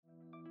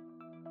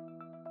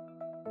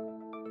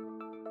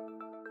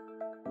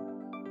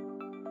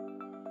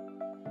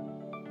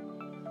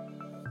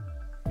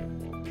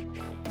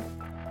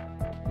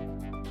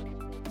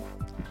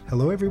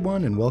Hello,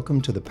 everyone, and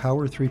welcome to the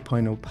Power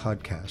 3.0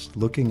 podcast,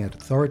 looking at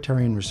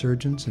authoritarian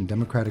resurgence and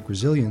democratic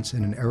resilience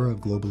in an era of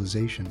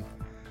globalization.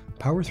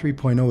 Power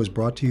 3.0 is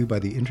brought to you by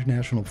the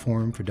International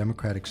Forum for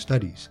Democratic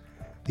Studies,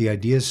 the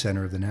Ideas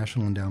Center of the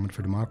National Endowment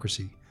for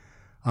Democracy.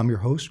 I'm your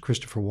host,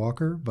 Christopher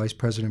Walker, Vice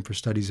President for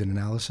Studies and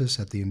Analysis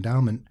at the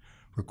Endowment,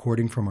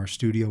 recording from our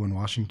studio in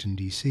Washington,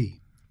 D.C.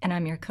 And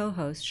I'm your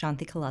co-host,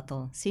 Shanti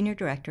Kalathal, Senior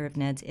Director of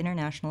NED's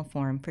International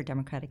Forum for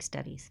Democratic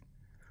Studies.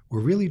 We're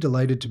really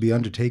delighted to be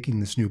undertaking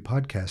this new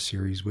podcast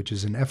series, which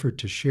is an effort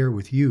to share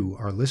with you,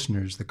 our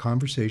listeners, the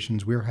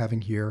conversations we're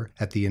having here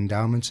at the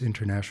Endowment's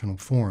International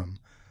Forum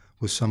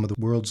with some of the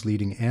world's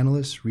leading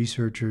analysts,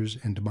 researchers,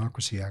 and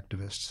democracy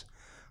activists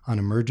on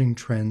emerging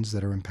trends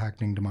that are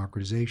impacting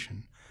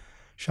democratization.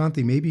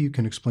 Shanti, maybe you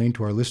can explain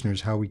to our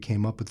listeners how we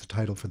came up with the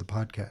title for the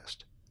podcast.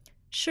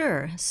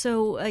 Sure.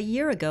 So a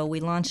year ago,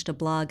 we launched a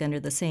blog under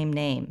the same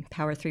name,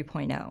 Power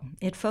 3.0.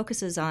 It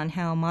focuses on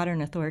how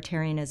modern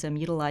authoritarianism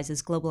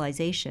utilizes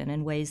globalization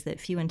in ways that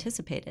few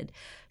anticipated.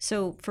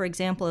 So, for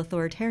example,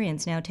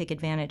 authoritarians now take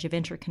advantage of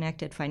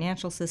interconnected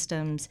financial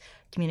systems,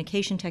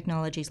 communication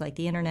technologies like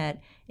the internet,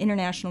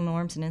 international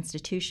norms and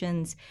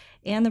institutions,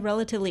 and the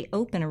relatively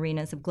open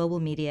arenas of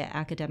global media,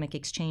 academic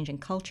exchange, and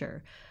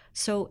culture.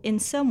 So, in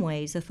some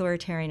ways,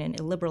 authoritarian and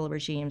illiberal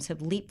regimes have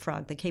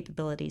leapfrogged the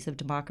capabilities of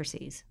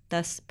democracies,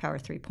 thus Power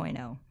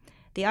 3.0.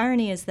 The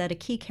irony is that a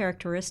key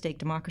characteristic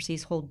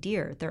democracies hold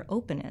dear, their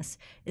openness,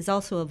 is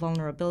also a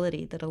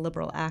vulnerability that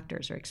illiberal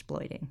actors are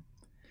exploiting.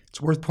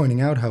 It's worth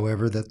pointing out,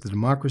 however, that the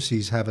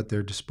democracies have at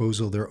their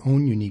disposal their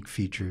own unique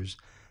features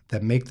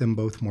that make them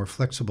both more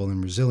flexible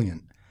and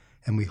resilient,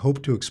 and we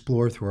hope to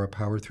explore through our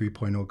Power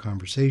 3.0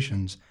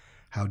 conversations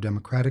how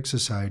democratic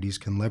societies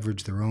can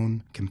leverage their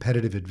own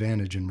competitive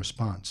advantage in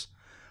response.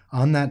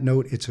 On that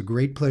note, it's a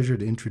great pleasure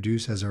to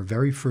introduce as our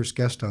very first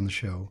guest on the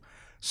show,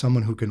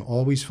 someone who can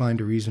always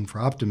find a reason for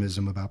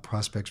optimism about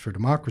prospects for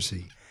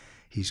democracy.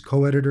 He's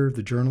co-editor of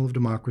the Journal of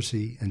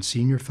Democracy and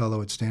senior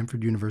fellow at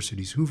Stanford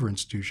University's Hoover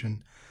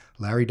Institution,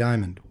 Larry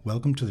Diamond.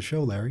 Welcome to the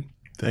show, Larry.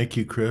 Thank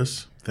you,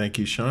 Chris. Thank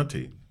you,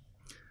 Shanti.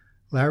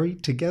 Larry,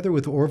 together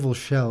with Orville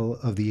Schell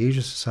of the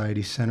Asia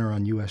Society Center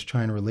on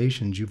U.S.-China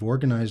Relations, you've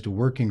organized a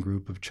working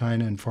group of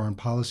China and foreign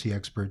policy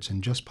experts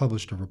and just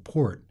published a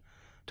report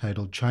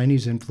titled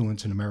Chinese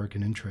Influence in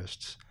American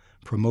Interests,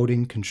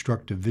 Promoting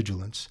Constructive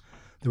Vigilance.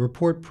 The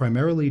report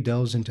primarily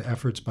delves into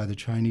efforts by the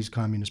Chinese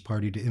Communist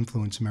Party to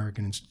influence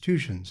American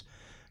institutions,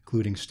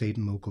 including state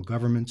and local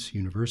governments,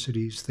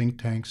 universities,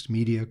 think tanks,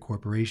 media,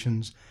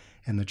 corporations,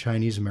 and the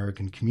Chinese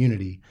American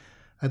community.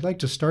 I'd like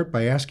to start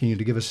by asking you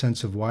to give a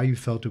sense of why you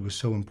felt it was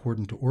so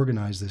important to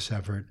organize this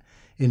effort.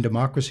 In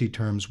democracy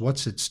terms,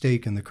 what's at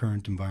stake in the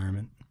current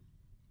environment?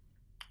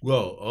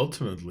 Well,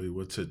 ultimately,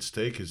 what's at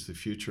stake is the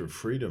future of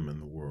freedom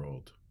in the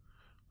world.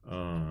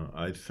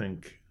 I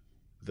think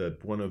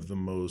that one of the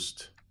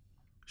most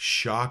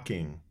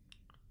shocking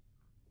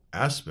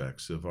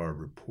aspects of our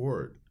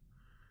report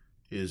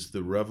is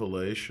the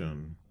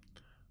revelation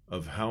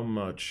of how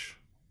much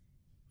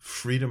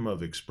freedom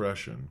of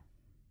expression,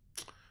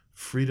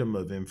 freedom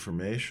of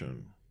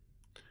information,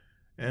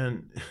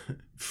 and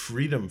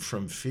freedom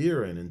from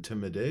fear and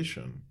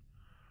intimidation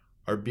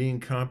are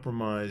being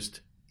compromised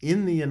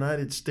in the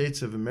United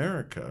States of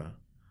America,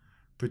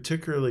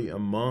 particularly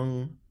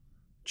among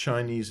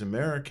Chinese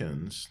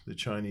Americans, the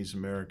Chinese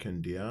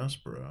American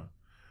diaspora,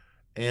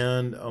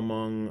 and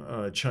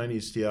among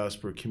Chinese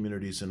diaspora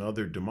communities in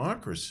other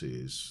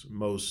democracies,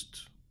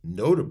 most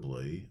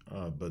notably,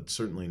 but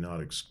certainly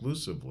not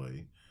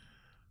exclusively,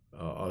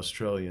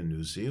 Australia and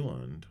New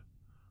Zealand,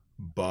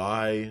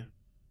 by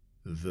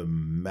the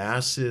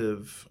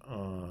massive,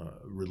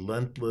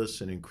 relentless,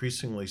 and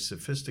increasingly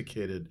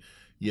sophisticated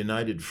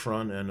United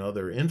Front and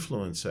other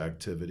influence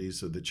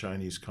activities of the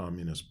Chinese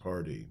Communist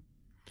Party.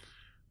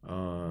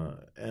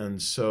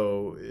 And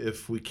so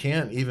if we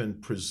can't even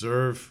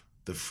preserve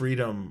the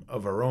freedom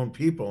of our own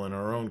people in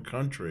our own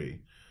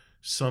country,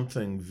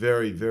 something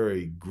very,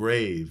 very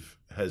grave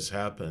has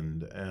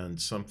happened and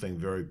something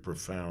very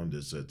profound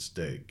is at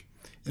stake.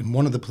 And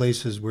one of the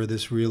places where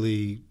this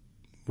really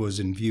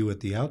was in view at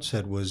the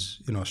outset was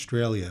in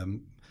Australia.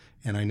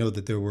 And I know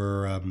that there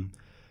were,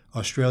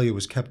 Australia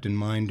was kept in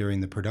mind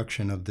during the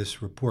production of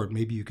this report.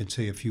 Maybe you can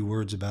say a few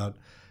words about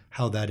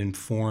how that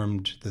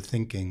informed the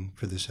thinking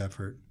for this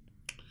effort.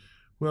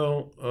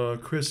 Well,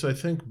 Chris, I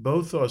think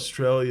both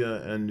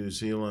Australia and New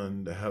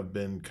Zealand have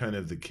been kind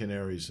of the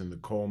canaries in the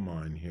coal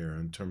mine here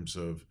in terms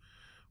of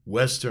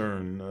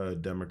Western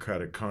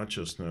democratic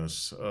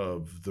consciousness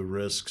of the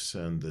risks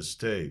and the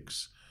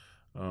stakes.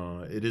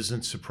 It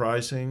isn't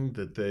surprising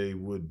that they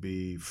would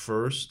be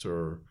first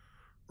or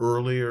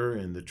earlier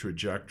in the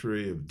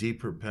trajectory of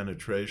deeper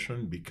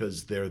penetration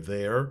because they're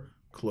there,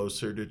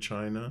 closer to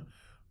China,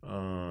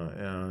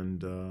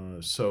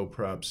 and so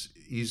perhaps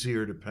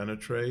easier to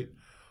penetrate.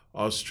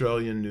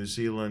 Australia and New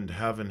Zealand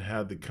haven't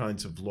had the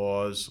kinds of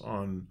laws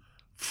on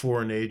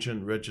foreign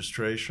agent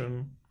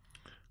registration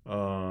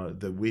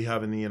that we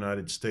have in the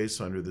United States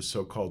under the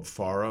so-called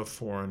FARA,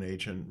 Foreign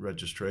Agent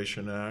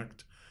Registration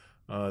Act.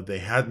 They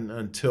hadn't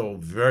until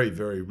very,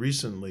 very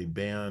recently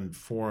banned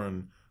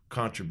foreign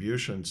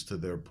contributions to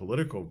their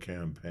political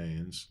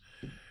campaigns.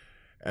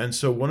 And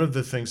so one of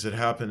the things that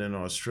happened in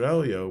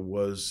Australia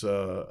was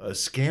a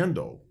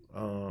scandal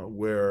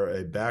where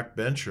a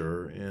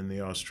backbencher in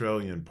the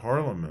Australian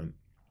Parliament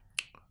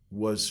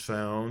was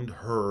found,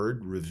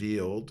 heard,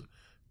 revealed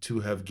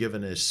to have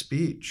given a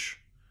speech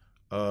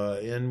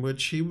in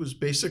which he was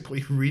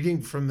basically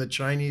reading from the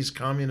Chinese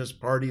Communist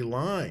Party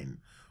line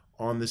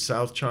on the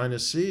South China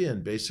Sea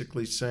and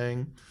basically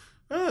saying,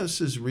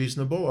 this is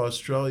reasonable,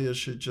 Australia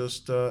should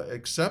just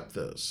accept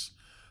this.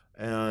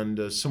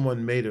 And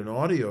someone made an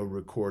audio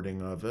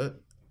recording of it,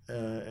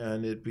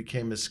 and it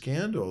became a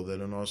scandal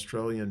that an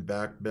Australian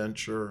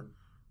backbencher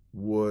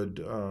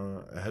would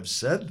have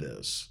said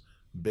this,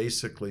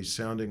 basically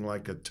sounding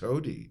like a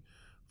toady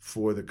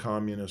for the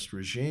communist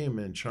regime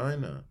in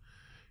China.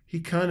 He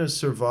kind of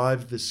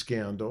survived the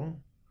scandal,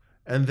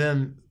 and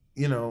then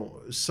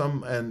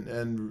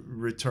and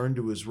returned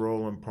to his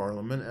role in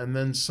Parliament. And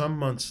then some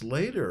months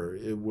later,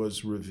 it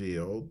was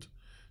revealed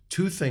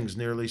two things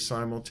nearly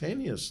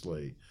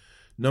simultaneously.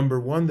 Number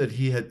one, that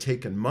he had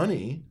taken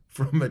money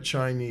from a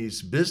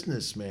Chinese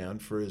businessman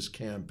for his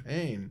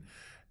campaign.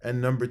 And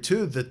number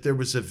two, that there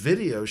was a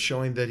video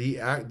showing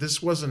that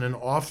this wasn't an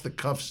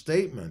off-the-cuff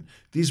statement.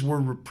 These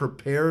were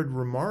prepared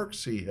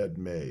remarks he had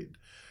made.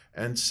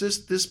 And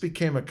this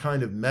became a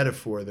kind of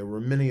metaphor. There were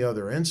many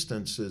other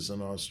instances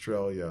in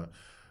Australia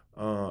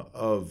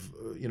of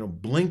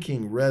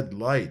blinking red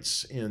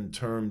lights in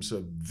terms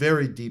of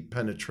very deep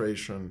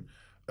penetration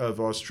of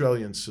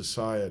Australian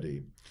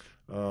society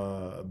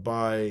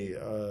by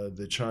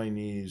the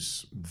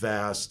Chinese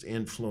vast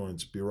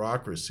influence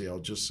bureaucracy. I'll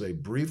just say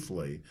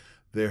briefly,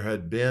 there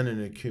had been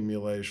an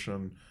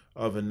accumulation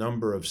of a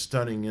number of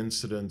stunning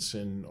incidents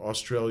in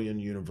Australian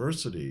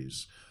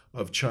universities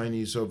of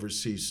Chinese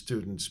overseas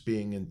students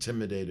being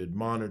intimidated,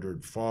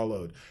 monitored,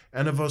 followed,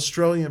 and of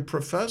Australian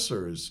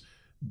professors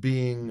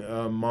being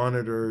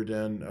monitored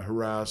and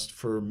harassed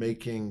for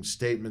making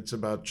statements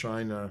about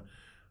China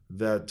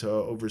that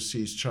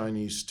overseas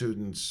Chinese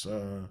students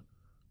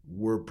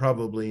were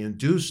probably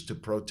induced to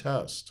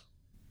protest.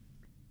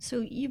 So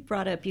you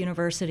brought up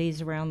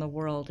universities around the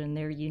world and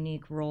their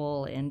unique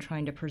role in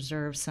trying to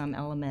preserve some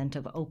element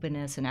of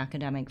openness and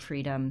academic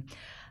freedom.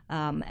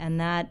 And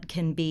that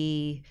can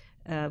be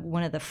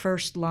one of the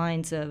first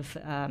lines of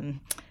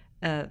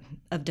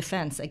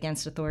defense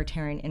against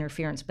authoritarian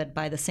interference. But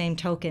by the same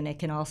token, it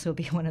can also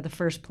be one of the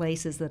first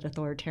places that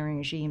authoritarian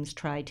regimes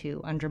try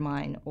to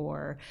undermine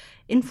or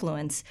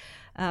influence.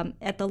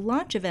 At the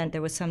launch event,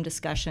 there was some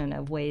discussion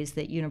of ways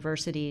that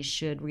universities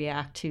should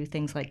react to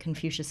things like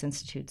Confucius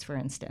Institutes, for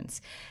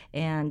instance.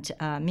 And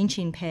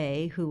Min-Chin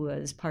Pei, who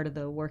was part of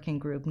the working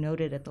group,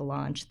 noted at the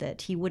launch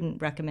that he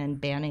wouldn't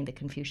recommend banning the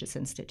Confucius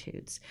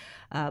Institutes,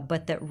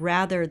 but that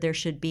rather there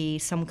should be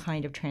some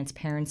kind of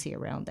transparency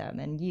around them.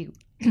 And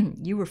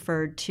you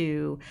referred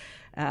to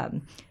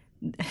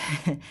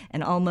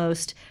an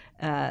almost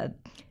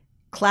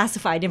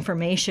classified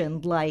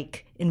information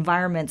like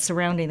environments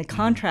surrounding the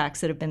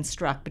contracts that have been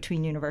struck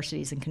between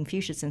universities and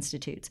Confucius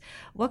Institutes.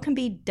 What can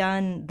be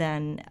done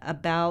then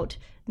about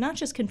not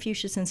just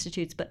Confucius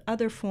Institutes, but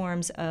other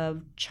forms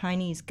of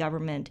Chinese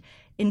government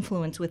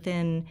influence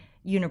within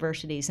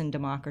universities and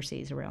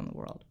democracies around the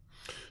world?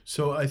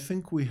 So I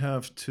think we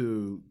have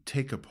to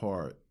take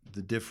apart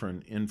the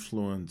different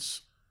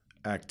influence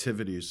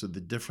activities, of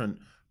the different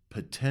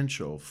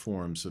potential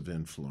forms of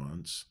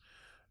influence,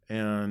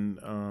 and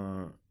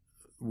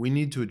we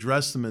need to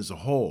address them as a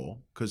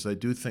whole, because I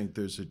do think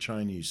there's a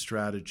Chinese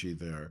strategy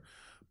there,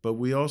 but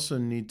we also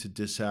need to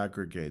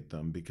disaggregate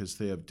them because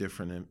they have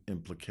different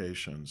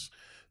implications.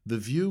 The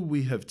view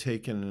we have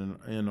taken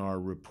in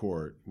our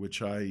report,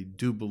 which I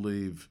do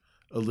believe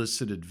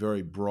elicited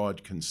very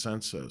broad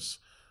consensus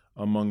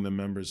among the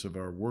members of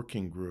our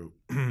working group,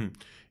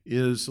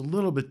 is a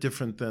little bit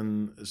different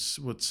than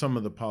what some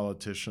of the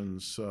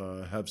politicians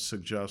have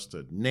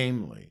suggested,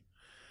 namely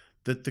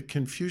that the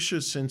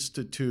Confucius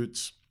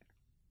Institutes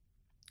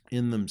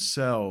in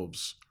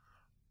themselves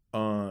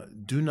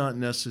do not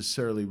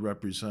necessarily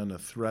represent a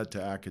threat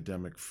to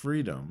academic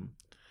freedom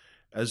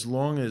as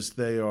long as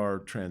they are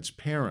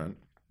transparent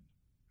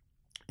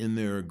in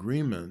their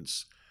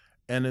agreements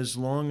and as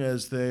long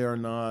as they are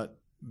not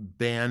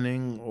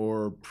banning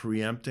or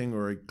preempting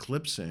or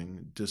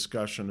eclipsing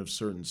discussion of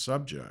certain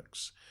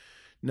subjects.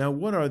 Now,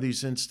 what are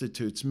these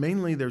institutes?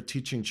 Mainly they're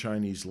teaching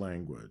Chinese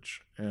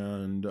language,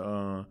 and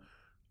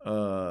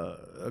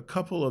a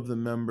couple of the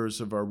members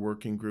of our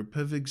working group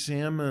have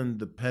examined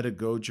the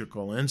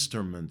pedagogical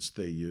instruments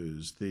they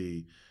use,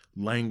 the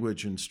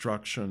language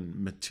instruction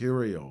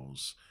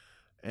materials,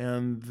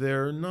 and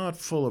they're not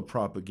full of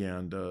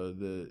propaganda.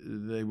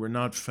 They were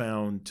not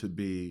found to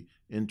be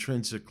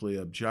intrinsically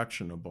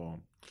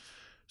objectionable.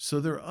 So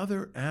there are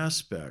other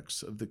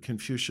aspects of the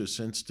Confucius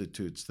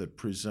Institutes that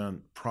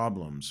present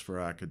problems for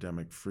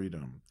academic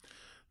freedom.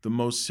 The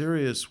most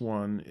serious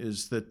one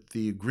is that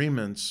the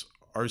agreements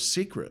are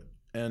secret,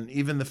 and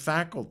even the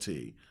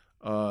faculty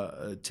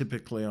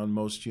typically on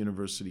most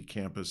university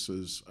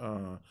campuses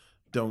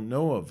don't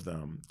know of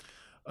them.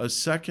 A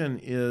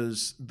second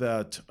is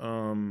that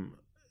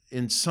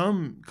in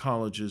some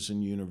colleges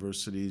and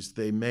universities,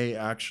 they may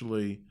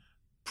actually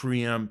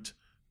preempt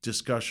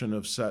discussion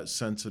of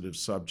sensitive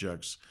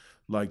subjects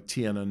like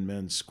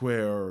Tiananmen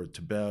Square or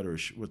Tibet or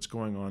what's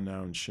going on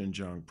now in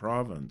Xinjiang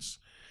province.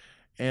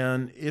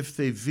 And if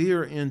they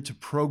veer into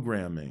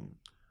programming,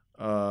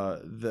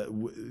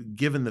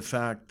 given the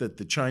fact that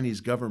the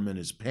Chinese government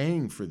is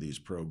paying for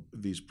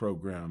these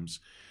programs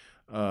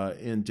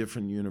in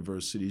different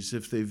universities,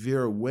 if they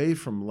veer away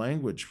from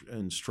language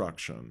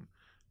instruction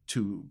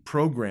to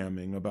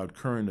programming about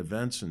current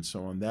events and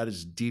so on, that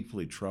is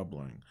deeply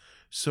troubling.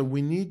 So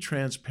we need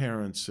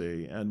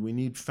transparency, and we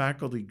need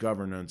faculty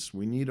governance,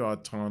 we need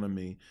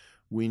autonomy,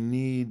 we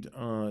need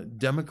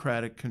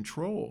democratic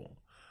control.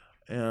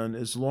 And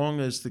as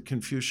long as the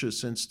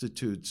Confucius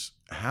Institutes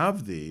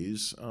have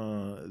these,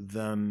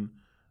 then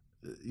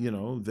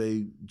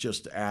they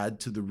just add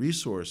to the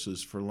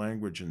resources for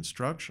language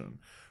instruction.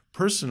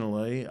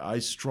 Personally, I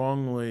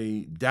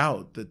strongly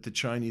doubt that the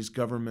Chinese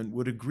government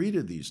would agree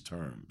to these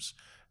terms.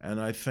 And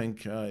I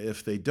think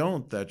if they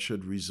don't, that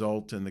should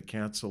result in the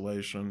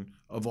cancellation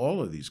of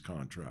all of these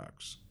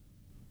contracts.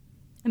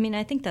 I mean,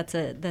 I think that's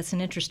an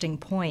interesting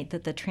point,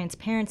 that the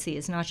transparency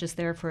is not just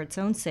there for its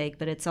own sake,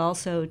 but it's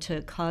also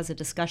to cause a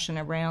discussion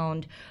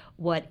around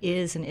what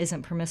is and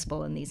isn't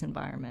permissible in these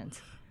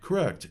environments.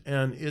 Correct.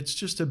 And it's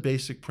just a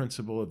basic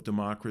principle of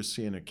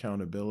democracy and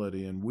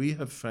accountability. And we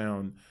have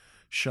found,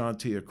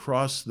 Shanti,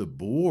 across the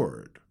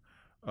board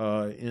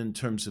in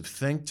terms of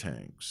think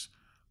tanks,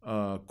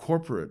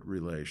 corporate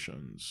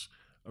relations,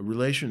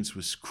 relations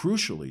with,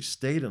 crucially,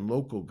 state and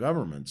local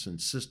governments and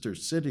sister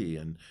city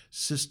and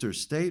sister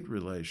state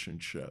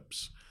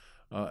relationships,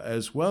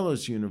 as well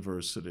as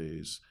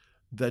universities,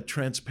 that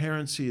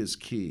transparency is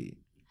key,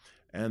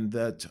 and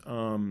that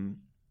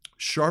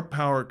sharp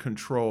power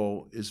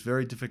control is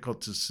very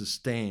difficult to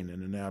sustain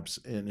in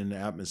an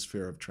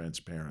atmosphere of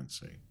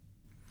transparency.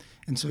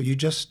 And so you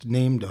just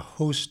named a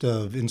host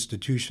of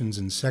institutions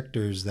and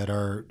sectors that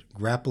are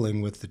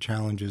grappling with the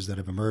challenges that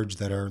have emerged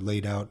that are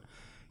laid out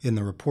in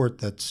the report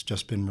that's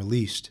just been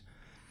released.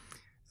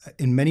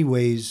 In many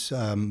ways,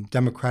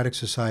 democratic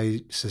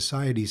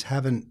societies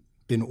haven't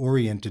been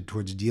oriented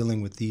towards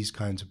dealing with these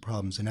kinds of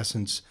problems. In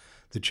essence,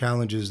 the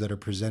challenges that are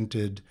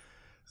presented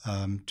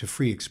to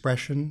free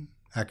expression,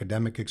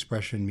 academic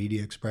expression,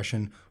 media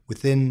expression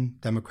within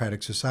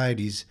democratic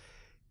societies,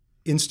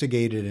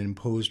 instigated and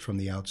imposed from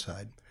the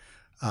outside.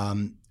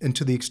 And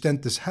to the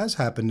extent this has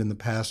happened in the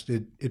past,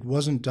 it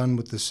wasn't done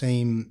with the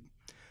same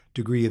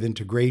degree of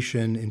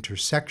integration,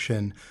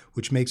 intersection,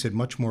 which makes it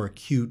much more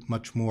acute,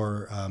 much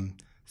more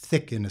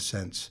thick in a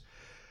sense.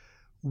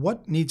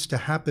 What needs to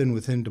happen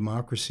within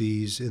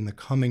democracies in the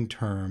coming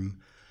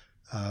term?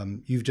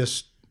 You've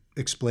just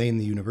explained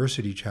the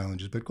university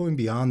challenges, but going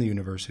beyond the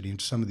university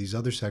into some of these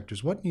other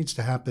sectors, what needs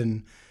to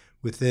happen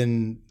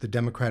within the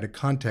democratic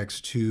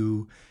context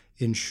to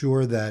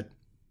ensure that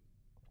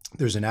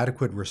there's an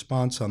adequate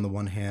response on the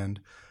one hand,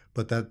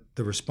 but that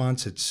the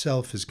response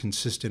itself is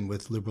consistent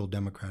with liberal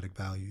democratic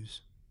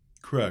values?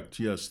 Correct.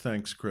 Yes.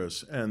 Thanks,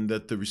 Chris. And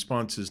that the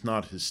response is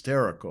not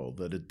hysterical,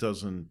 that it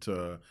doesn't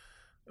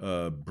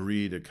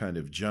breed a kind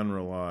of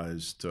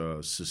generalized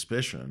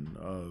suspicion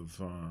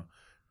of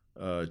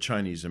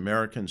Chinese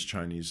Americans,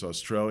 Chinese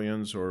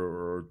Australians,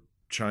 or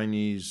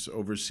Chinese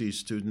overseas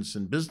students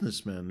and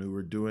businessmen who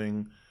are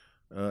doing,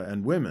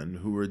 and women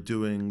who are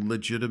doing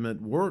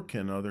legitimate work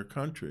in other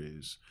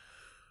countries.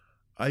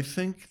 I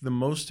think the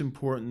most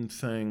important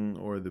thing,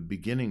 or the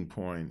beginning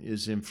point,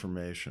 is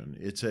information.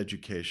 It's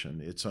education,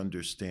 it's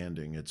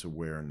understanding, it's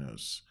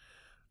awareness.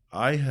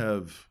 I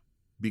have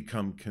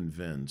become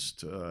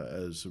convinced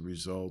as a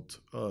result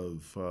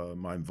of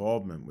my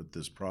involvement with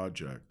this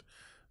project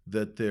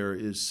that there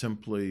is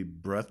simply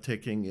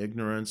breathtaking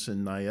ignorance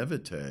and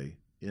naivete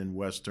in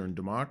Western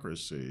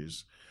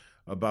democracies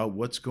about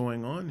what's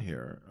going on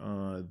here,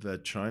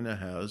 that China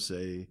has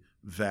a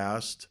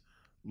vast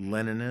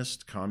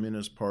Leninist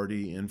Communist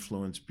Party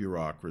influenced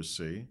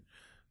bureaucracy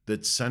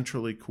that's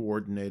centrally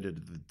coordinated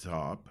at the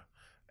top,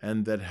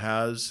 and that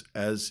has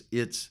as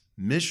its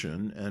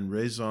mission and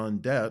raison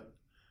d'etre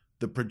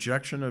the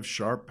projection of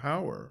sharp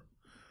power.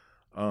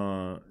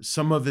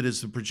 Some of it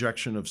is the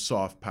projection of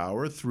soft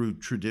power through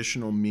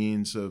traditional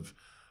means of,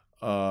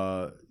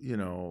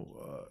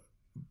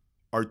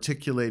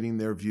 articulating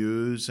their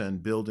views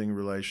and building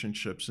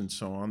relationships and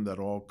so on that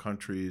all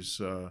countries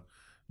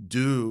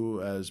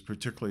do, as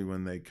particularly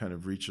when they kind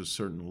of reach a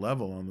certain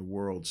level on the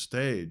world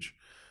stage.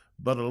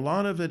 But a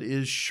lot of it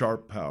is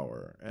sharp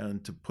power.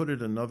 And to put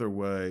it another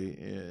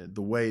way,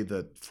 the way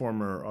that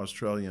former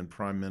Australian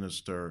Prime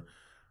Minister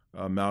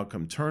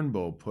Malcolm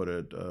Turnbull put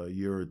it a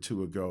year or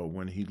two ago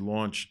when he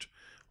launched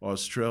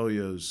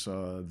Australia's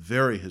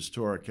very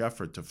historic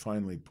effort to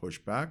finally push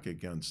back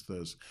against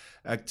this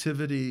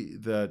activity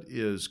that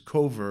is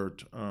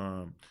covert,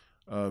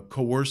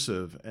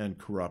 coercive, and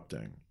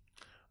corrupting.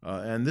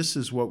 And this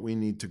is what we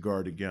need to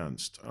guard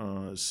against.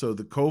 So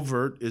the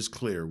covert is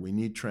clear. We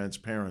need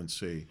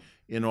transparency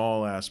in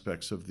all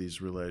aspects of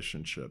these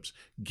relationships.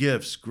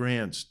 Gifts,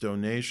 grants,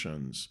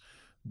 donations,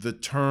 the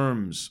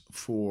terms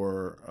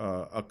for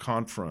a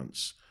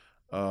conference,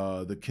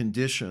 the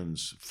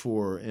conditions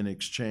for an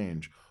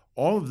exchange.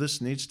 All of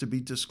this needs to be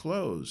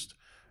disclosed.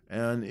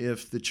 And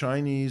if the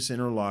Chinese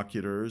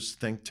interlocutors,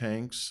 think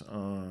tanks,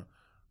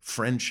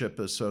 friendship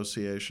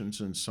associations,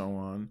 and so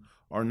on,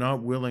 are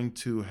not willing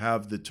to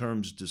have the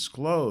terms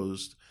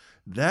disclosed,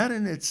 that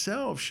in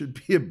itself should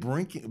be a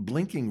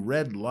blinking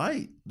red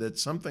light that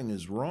something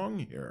is wrong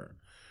here.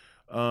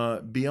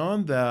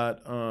 Beyond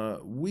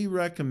that, we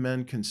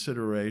recommend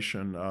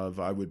consideration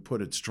of, I would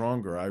put it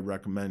stronger, I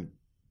recommend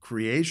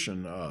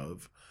creation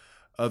of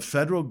a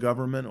federal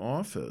government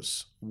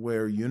office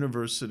where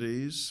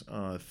universities,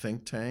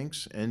 think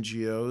tanks,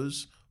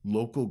 NGOs,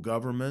 local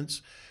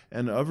governments,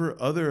 and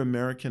other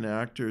American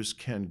actors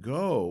can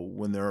go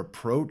when they're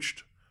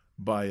approached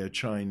by a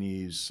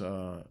Chinese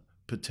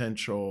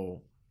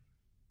potential,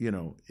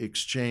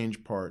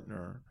 exchange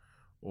partner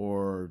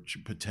or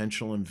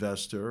potential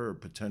investor or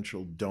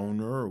potential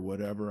donor or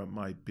whatever it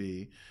might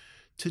be,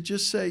 to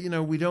just say,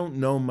 we don't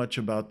know much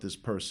about this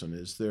person.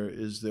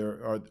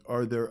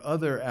 Are there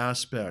other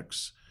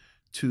aspects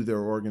to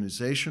their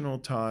organizational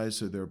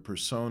ties or their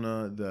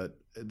persona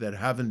that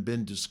haven't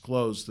been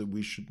disclosed that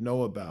we should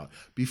know about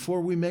before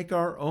we make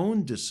our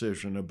own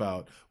decision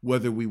about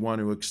whether we want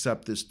to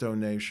accept this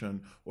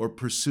donation or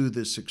pursue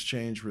this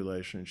exchange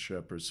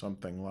relationship or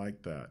something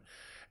like that.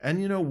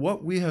 And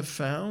what we have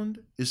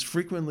found is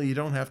frequently you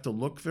don't have to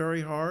look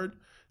very hard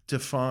to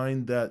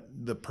find that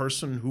the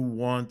person who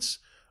wants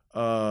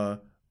to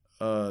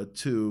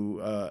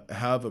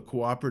have a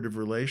cooperative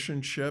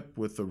relationship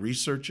with a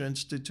research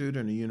institute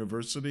and a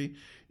university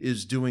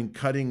is doing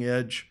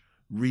cutting-edge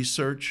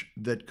research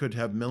that could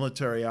have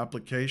military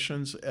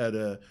applications at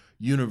a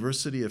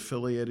university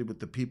affiliated with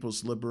the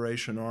People's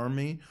Liberation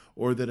Army,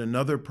 or that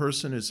another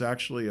person is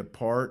actually a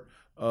part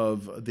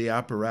of the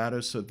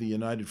apparatus of the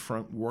United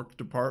Front Work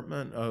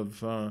Department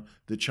of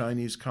the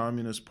Chinese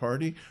Communist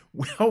Party.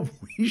 Well,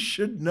 we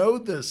should know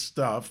this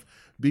stuff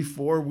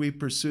before we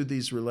pursue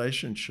these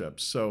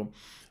relationships. So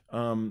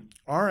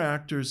our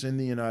actors in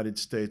the United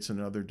States and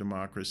other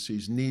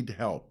democracies need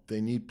help.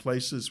 They need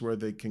places where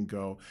they can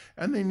go,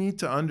 and they need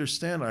to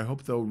understand, I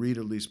hope they'll read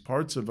at least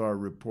parts of our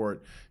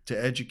report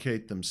to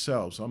educate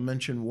themselves. I'll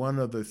mention one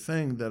other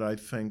thing that I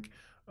think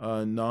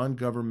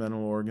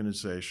non-governmental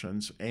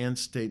organizations and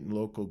state and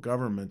local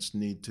governments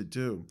need to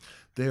do.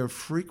 They are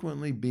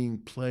frequently being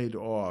played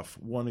off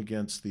one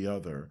against the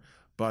other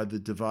by the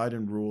divide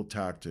and rule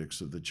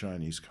tactics of the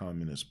Chinese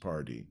Communist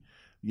Party.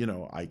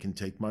 I can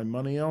take my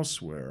money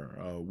elsewhere.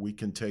 We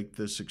can take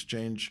this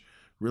exchange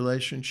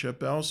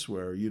relationship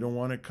elsewhere. You don't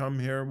want to come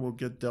here, we'll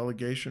get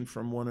delegation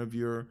from one of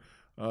your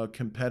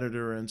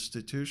competitor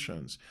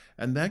institutions.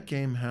 And that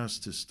game has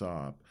to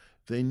stop.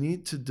 They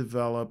need to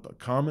develop a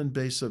common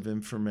base of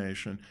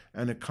information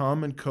and a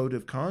common code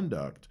of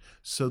conduct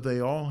so they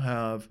all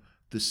have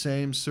the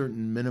same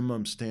certain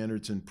minimum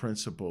standards and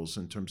principles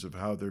in terms of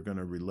how they're going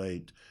to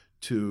relate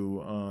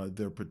to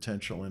their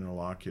potential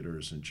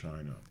interlocutors in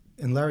China.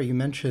 And Larry, you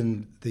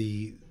mentioned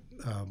the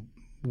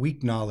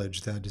weak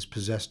knowledge that is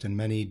possessed in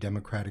many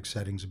democratic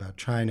settings about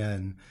China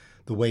and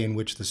the way in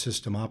which the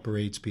system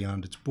operates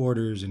beyond its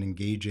borders and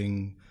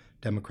engaging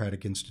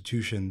democratic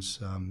institutions,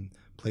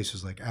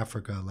 places like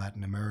Africa,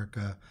 Latin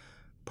America,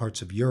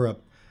 parts of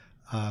Europe.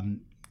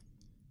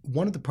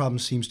 One of the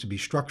problems seems to be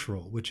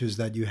structural, which is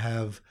that you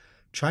have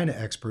China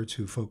experts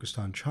who focused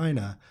on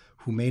China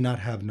who may not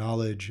have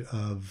knowledge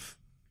of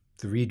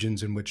the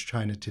regions in which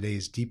China today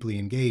is deeply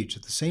engaged.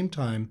 At the same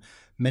time,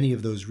 many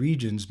of those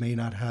regions may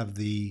not have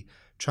the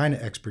China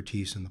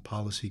expertise in the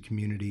policy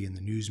community and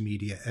the news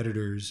media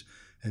editors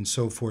and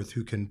so forth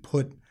who can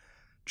put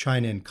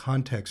China in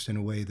context in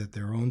a way that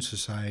their own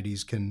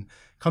societies can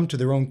come to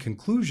their own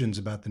conclusions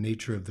about the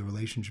nature of the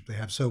relationship they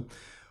have. So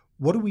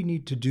what do we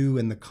need to do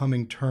in the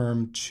coming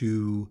term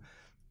to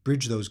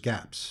bridge those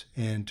gaps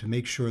and to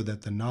make sure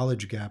that the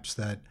knowledge gaps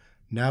that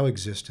now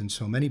exist in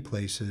so many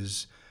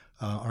places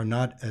are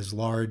not as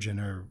large and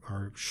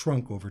are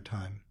shrunk over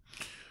time?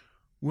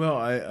 Well,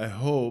 I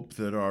hope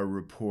that our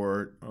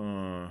report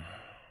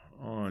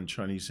on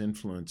Chinese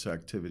influence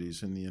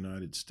activities in the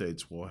United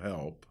States will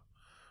help.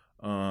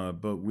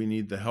 But we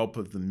need the help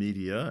of the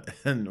media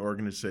and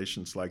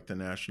organizations like the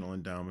National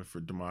Endowment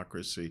for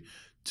Democracy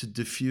to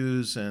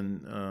diffuse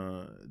and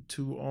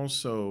to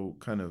also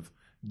kind of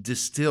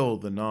distill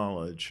the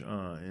knowledge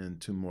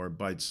into more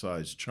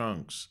bite-sized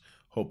chunks.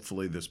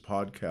 Hopefully this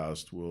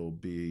podcast will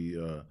be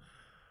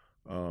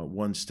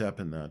one step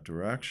in that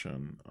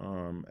direction.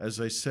 As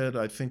I said,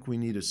 I think we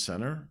need a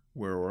center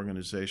where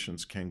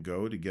organizations can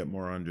go to get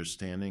more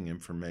understanding,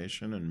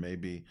 information, and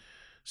maybe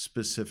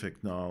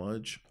specific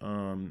knowledge.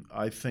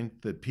 I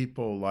think that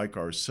people like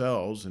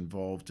ourselves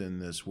involved in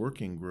this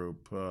working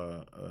group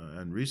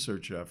and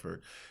research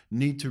effort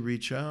need to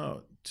reach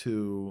out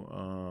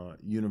to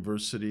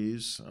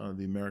universities,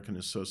 the American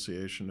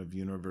Association of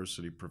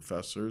University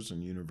Professors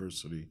and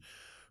University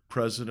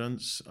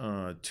Presidents,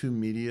 to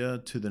media,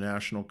 to the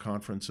National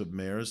Conference of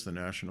Mayors, the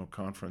National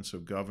Conference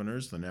of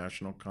Governors, the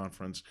National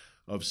Conference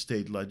of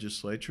State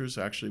Legislatures.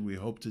 Actually, we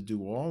hope to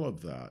do all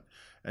of that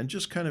and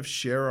just kind of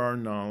share our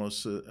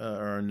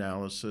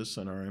analysis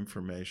and our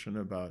information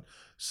about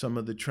some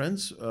of the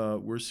trends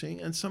we're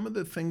seeing and some of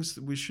the things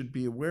that we should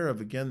be aware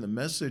of. Again, the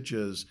message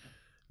is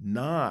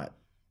not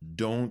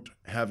don't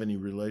have any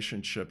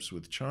relationships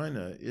with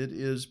China. It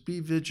is be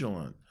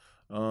vigilant.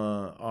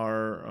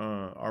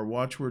 Our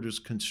watchword is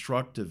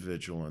constructive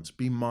vigilance.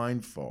 Be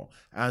mindful.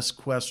 Ask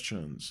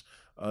questions.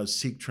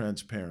 Seek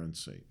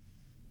transparency.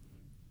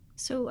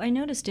 So I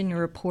noticed in your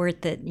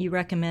report that you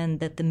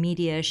recommend that the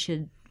media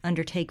should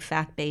undertake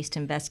fact-based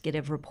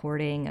investigative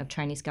reporting of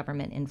Chinese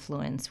government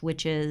influence,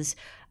 which is,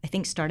 I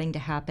think, starting to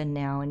happen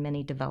now in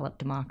many developed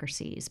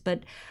democracies.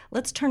 But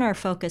let's turn our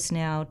focus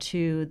now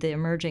to the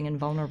emerging and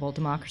vulnerable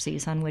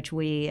democracies on which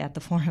we at the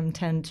Forum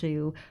tend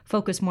to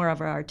focus more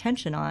of our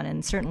attention on,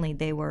 and certainly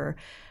they were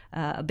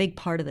a big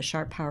part of the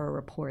Sharp Power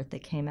report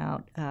that came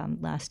out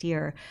last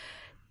year.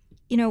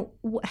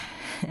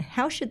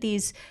 How should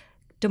these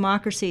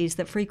democracies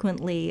that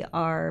frequently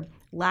are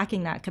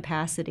lacking that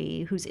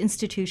capacity, whose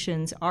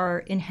institutions are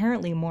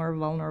inherently more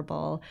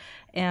vulnerable,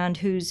 and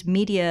whose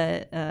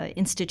media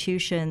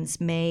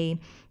institutions may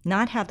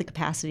not have the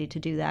capacity to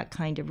do that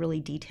kind of really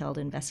detailed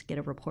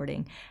investigative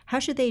reporting, how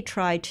should they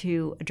try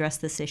to address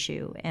this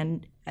issue?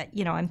 And,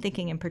 I'm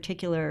thinking in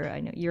particular,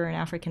 I know you're an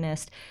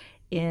Africanist,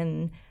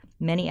 in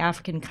many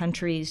African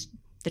countries,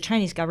 the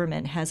Chinese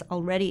government has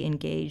already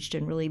engaged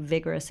in really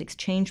vigorous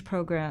exchange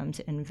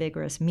programs and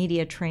vigorous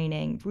media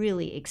training,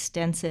 really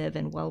extensive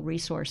and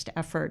well-resourced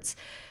efforts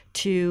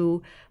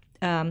to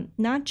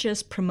not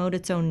just promote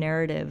its own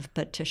narrative,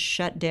 but to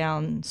shut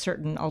down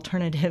certain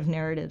alternative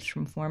narratives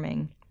from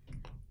forming.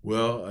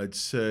 Well, I'd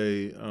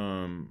say,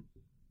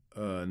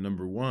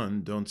 number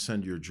one, don't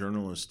send your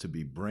journalists to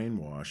be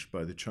brainwashed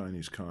by the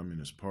Chinese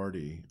Communist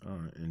Party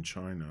in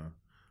China.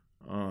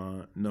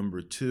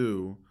 Number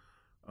two,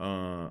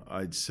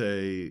 I'd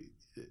say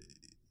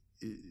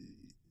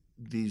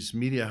these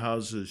media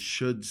houses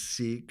should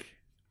seek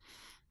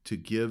to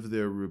give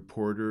their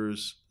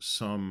reporters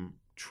some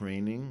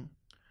training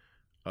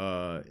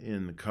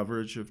in the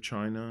coverage of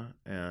China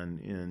and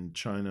in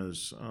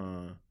China's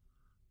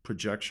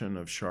projection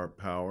of sharp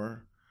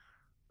power.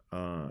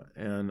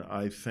 And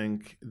I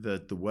think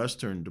that the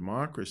Western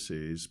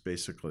democracies,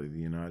 basically the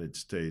United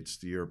States,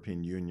 the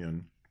European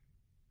Union,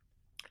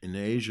 in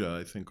Asia,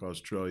 I think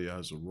Australia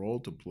has a role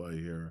to play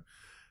here.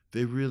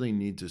 They really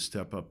need to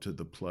step up to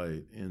the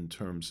plate in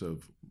terms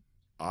of,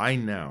 I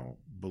now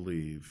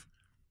believe,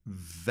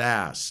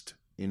 vast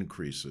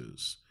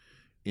increases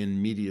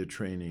in media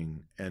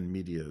training and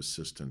media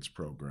assistance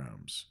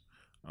programs.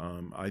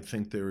 I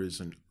think there is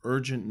an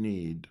urgent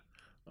need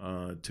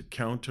to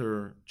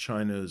counter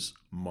China's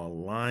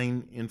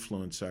malign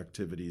influence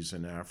activities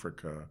in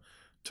Africa,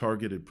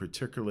 targeted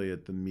particularly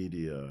at the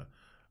media,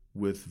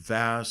 with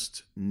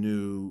vast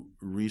new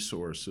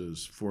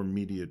resources for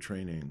media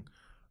training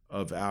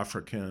of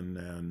African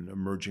and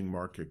emerging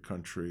market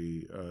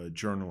country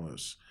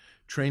journalists.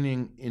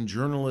 Training in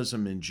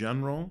journalism in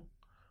general,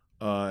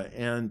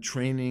 and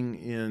training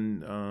in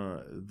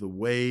the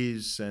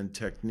ways and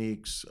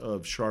techniques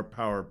of sharp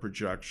power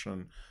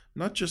projection,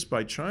 not just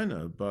by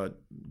China,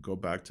 but go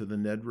back to the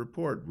Ned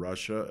report,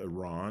 Russia,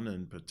 Iran,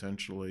 and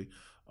potentially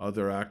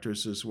other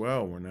actors as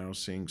well. We're now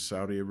seeing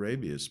Saudi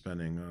Arabia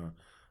spending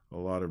a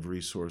lot of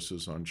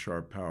resources on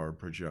sharp power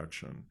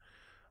projection.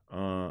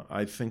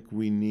 I think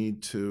we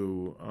need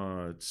to,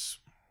 it's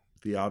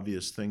the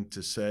obvious thing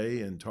to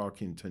say in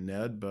talking to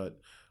Ned, but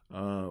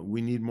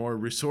we need more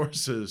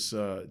resources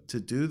to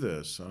do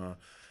this.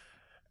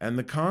 And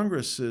the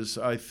Congress is,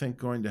 I think,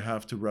 going to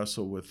have to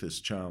wrestle with this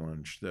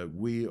challenge that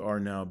we are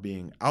now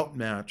being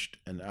outmatched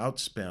and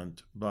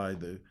outspent by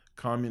the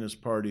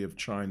Communist Party of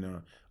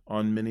China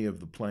on many of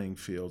the playing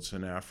fields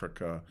in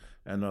Africa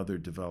and other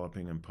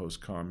developing and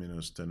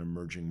post-communist and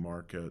emerging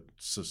market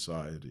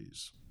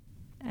societies.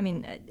 I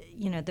mean,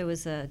 there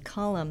was a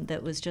column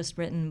that was just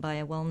written by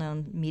a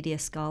well-known media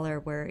scholar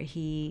where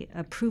he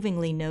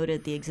approvingly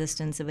noted the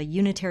existence of a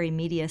unitary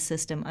media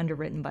system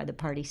underwritten by the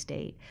party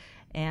state.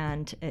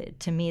 And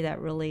to me, that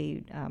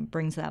really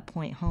brings that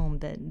point home,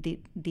 that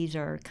these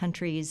are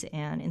countries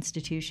and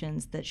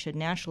institutions that should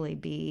naturally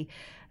be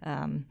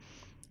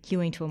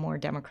hewing to a more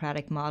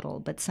democratic model.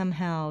 But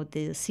somehow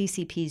the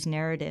CCP's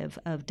narrative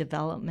of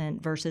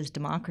development versus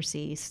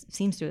democracy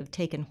seems to have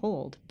taken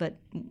hold. But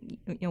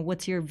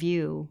what's your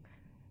view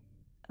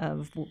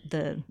of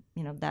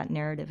that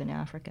narrative in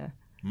Africa?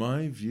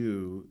 My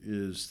view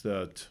is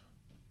that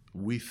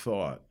we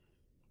thought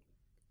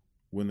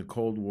when the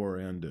Cold War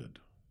ended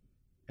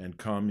and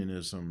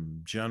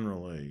communism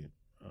generally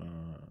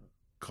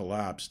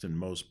collapsed in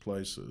most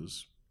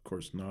places, of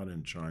course not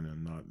in China,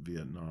 not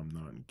Vietnam,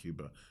 not in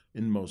Cuba,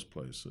 in most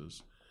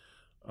places,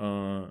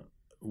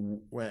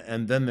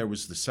 and then there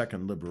was the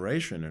second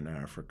liberation in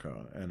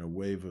Africa and a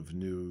wave of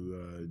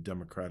new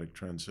democratic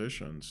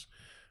transitions,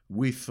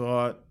 we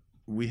thought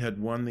we had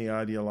won the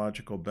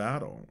ideological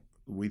battle.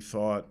 We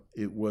thought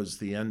it was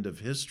the end of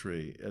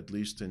history, at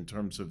least in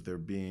terms of there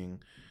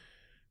being,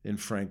 in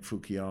Frank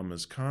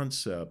Fukuyama's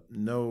concept,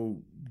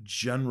 no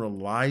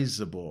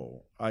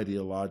generalizable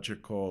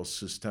ideological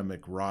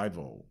systemic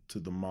rival to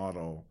the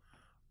model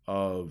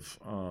of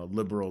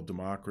liberal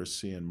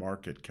democracy and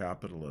market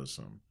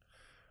capitalism.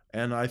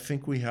 And I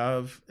think we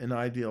have an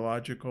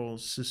ideological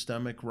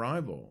systemic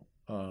rival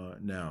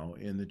now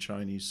in the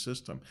Chinese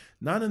system.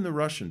 Not in the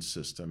Russian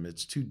system.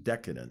 It's too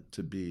decadent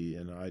to be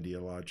an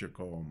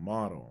ideological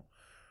model.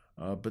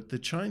 But the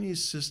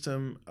Chinese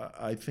system,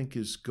 I think,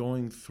 is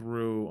going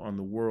through, on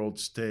the world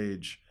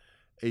stage,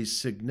 a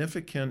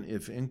significant,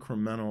 if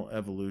incremental,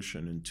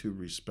 evolution in two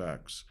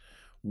respects.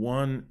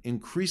 One,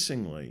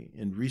 increasingly,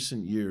 in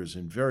recent years,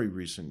 in very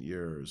recent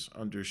years,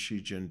 under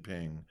Xi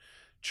Jinping,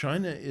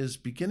 China is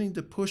beginning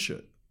to push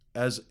it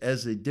as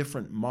a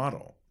different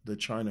model, the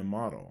China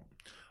model,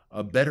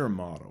 a better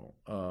model,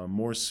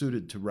 more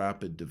suited to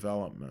rapid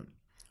development,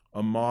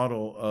 a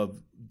model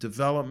of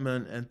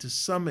development and to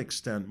some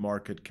extent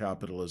market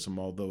capitalism,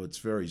 although it's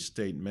very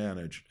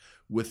state-managed,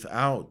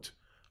 without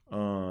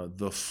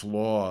the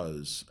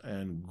flaws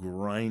and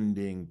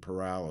grinding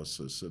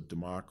paralysis of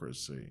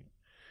democracy.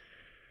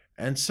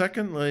 And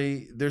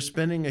secondly, they're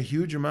spending a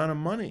huge amount of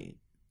money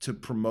to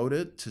promote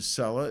it, to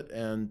sell it,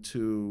 and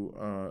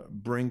to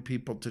bring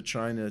people to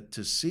China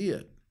to see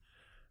it.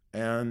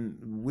 And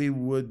we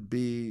would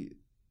be,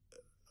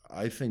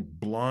 I think,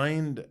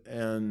 blind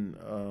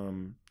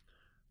and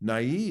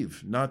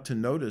naive not to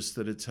notice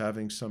that it's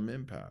having some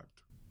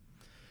impact.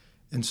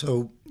 And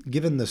so,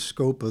 given the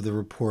scope of the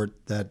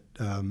report that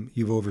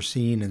you've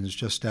overseen and is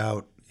just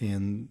out,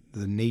 in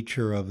the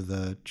nature of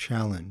the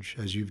challenge,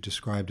 as you've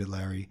described it,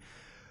 Larry,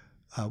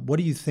 what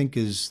do you think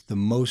is the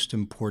most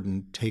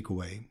important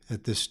takeaway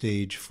at this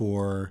stage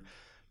for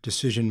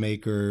decision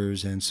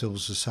makers and civil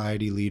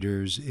society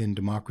leaders in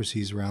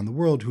democracies around the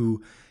world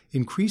who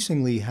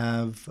increasingly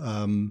have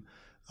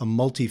a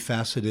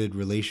multifaceted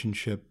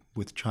relationship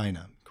with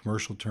China,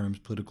 commercial terms,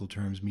 political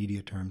terms,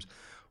 media terms?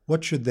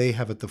 What should they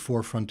have at the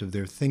forefront of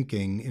their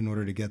thinking in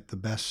order to get the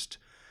best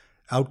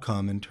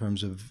outcome in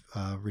terms of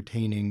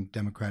retaining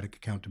democratic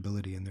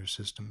accountability in their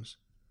systems?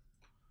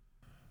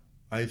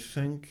 I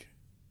think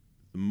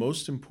the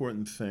most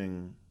important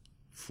thing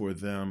for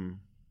them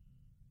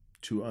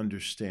to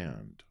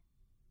understand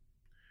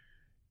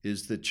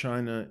is that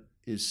China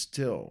is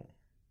still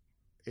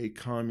a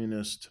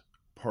communist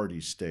party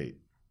state,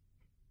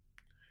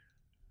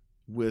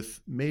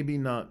 with maybe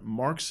not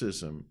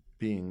Marxism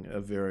being a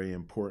very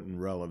important,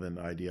 relevant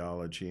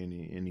ideology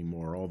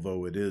anymore,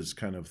 although it is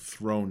kind of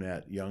thrown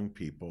at young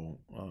people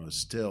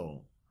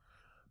still,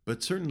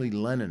 but certainly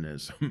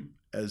Leninism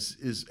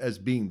as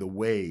being the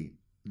way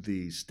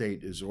the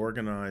state is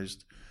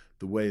organized,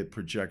 the way it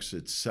projects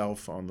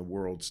itself on the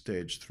world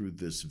stage through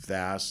this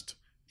vast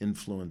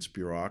influence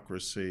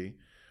bureaucracy,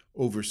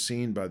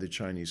 overseen by the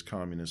Chinese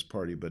Communist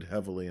Party, but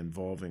heavily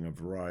involving a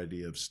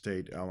variety of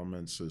state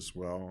elements as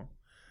well.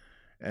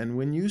 And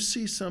when you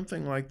see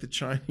something like the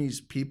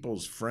Chinese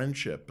People's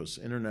Friendship,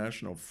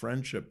 International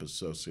Friendship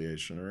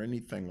Association, or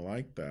anything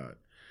like that,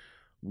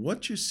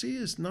 what you see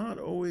is not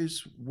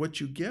always what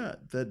you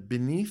get, that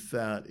beneath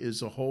that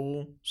is a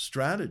whole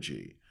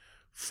strategy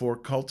for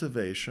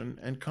cultivation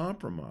and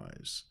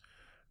compromise.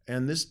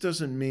 And this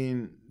doesn't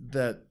mean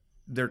that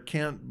there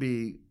can't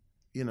be,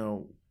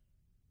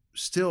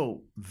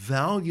 still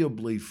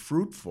valuably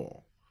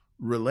fruitful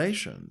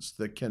relations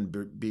that can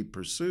be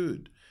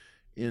pursued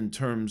in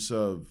terms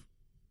of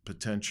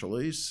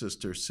potentially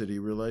sister city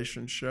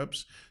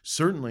relationships,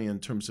 certainly in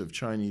terms of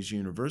Chinese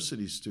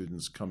university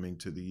students coming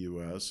to the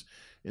U.S.,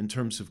 in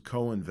terms of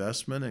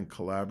co-investment and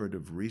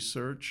collaborative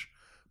research.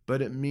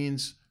 But it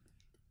means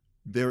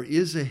there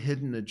is a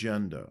hidden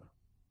agenda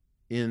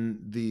in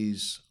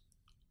these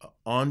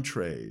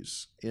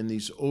entrees, in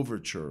these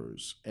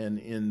overtures, and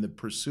in the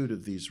pursuit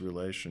of these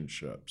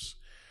relationships.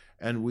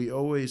 And we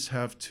always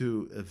have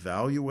to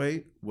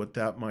evaluate what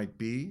that might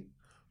be,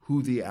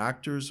 who the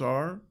actors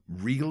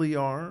really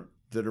are,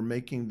 that are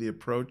making the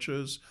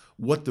approaches,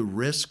 what the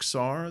risks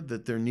are,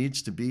 that there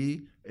needs to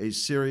be a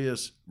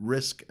serious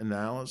risk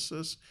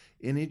analysis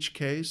in each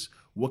case,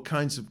 what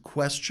kinds of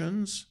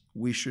questions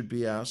we should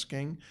be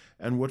asking,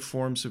 and what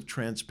forms of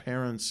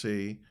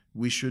transparency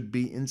we should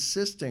be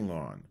insisting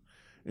on,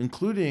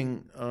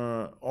 including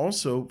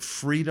also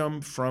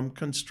freedom from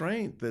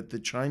constraint, that the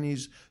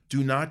Chinese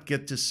do not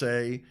get to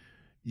say,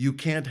 you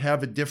can't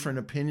have a different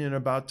opinion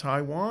about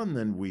Taiwan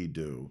than we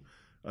do.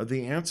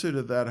 The answer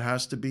to that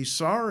has to be,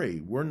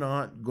 sorry, we're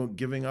not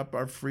giving up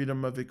our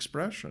freedom of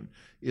expression.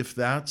 If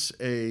that's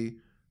a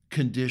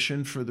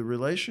condition for the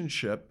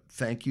relationship,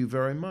 thank you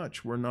very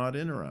much. We're not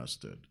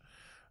interested.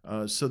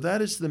 So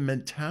that is the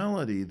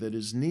mentality that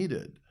is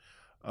needed.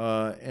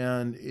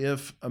 And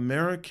if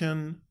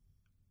American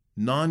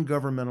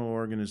non-governmental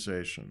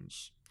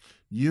organizations,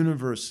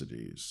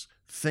 universities,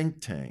 think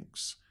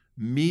tanks,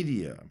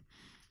 media,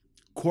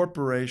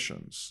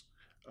 corporations,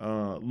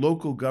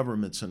 local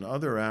governments, and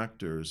other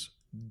actors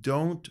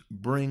don't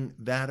bring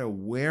that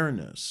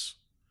awareness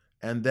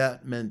and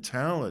that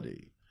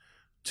mentality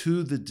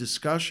to the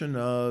discussion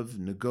of,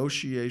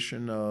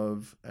 negotiation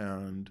of,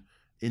 and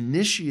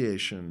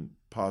initiation,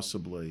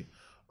 possibly,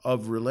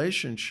 of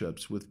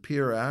relationships with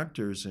peer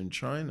actors in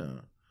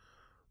China,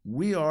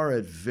 we are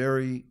at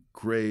very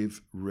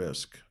grave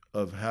risk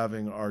of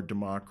having our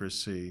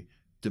democracy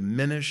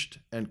diminished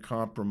and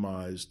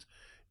compromised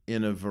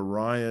in a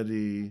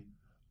variety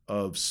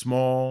of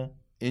small,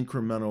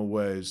 incremental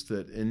ways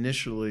that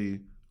initially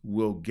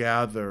will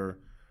gather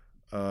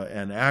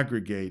and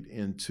aggregate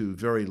into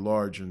very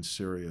large and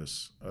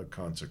serious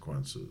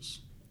consequences.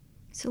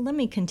 So let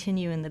me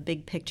continue in the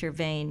big picture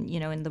vein.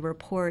 In the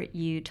report,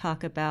 you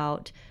talk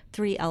about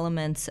 3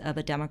 elements of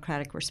a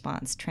democratic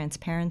response: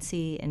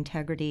 transparency,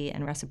 integrity,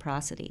 and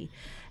reciprocity.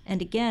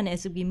 And again,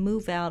 as we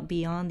move out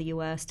beyond the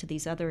U.S. to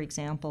these other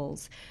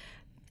examples,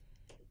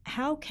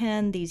 how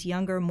can these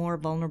younger, more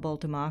vulnerable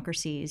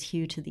democracies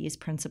hew to these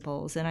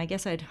principles? And I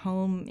guess I'd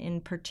home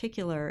in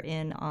particular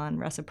in on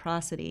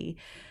reciprocity.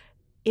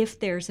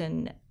 If there's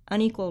an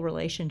unequal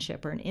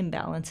relationship or an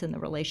imbalance in the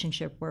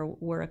relationship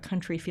where a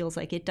country feels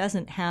like it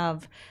doesn't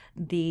have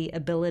the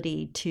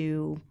ability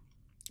to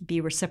be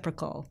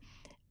reciprocal,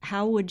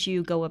 how would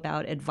you go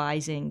about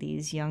advising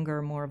these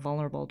younger, more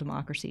vulnerable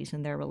democracies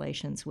in their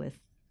relations with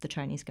the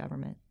Chinese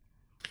government?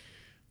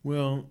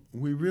 Well,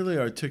 we really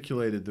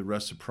articulated the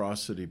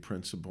reciprocity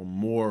principle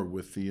more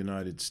with the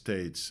United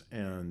States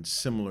and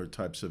similar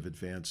types of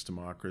advanced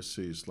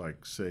democracies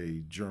like,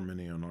 say,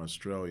 Germany and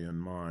Australia in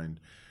mind,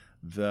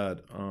 that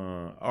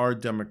our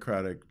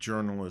democratic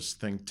journalists,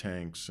 think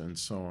tanks, and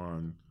so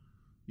on,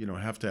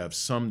 have to have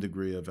some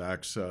degree of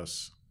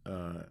access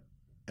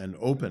and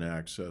open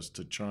access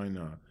to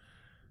China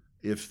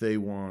if they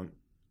want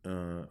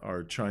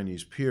our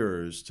Chinese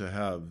peers to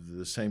have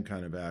the same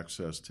kind of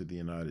access to the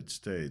United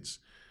States.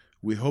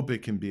 We hope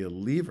it can be a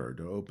lever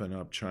to open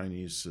up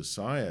Chinese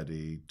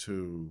society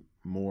to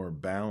more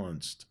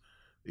balanced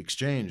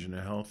exchange and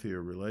a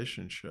healthier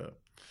relationship.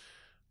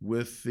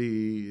 With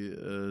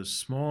the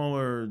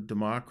smaller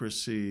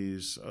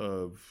democracies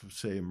of,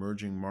 say,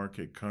 emerging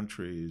market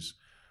countries,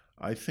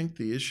 I think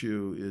the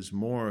issue is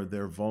more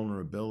their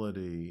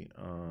vulnerability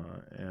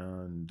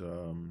and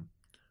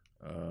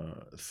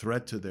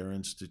threat to their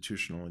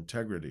institutional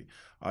integrity.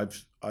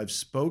 I've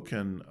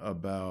spoken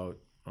about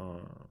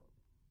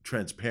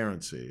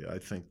transparency. I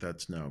think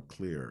that's now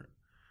clear.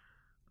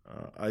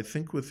 I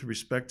think with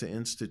respect to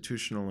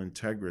institutional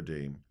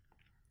integrity,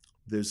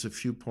 there's a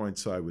few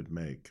points I would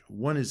make.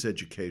 One is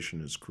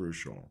education is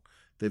crucial.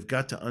 They've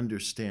got to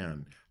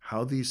understand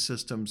how these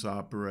systems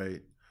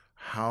operate,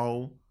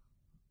 how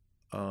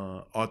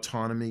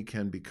autonomy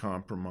can be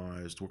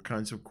compromised, what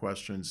kinds of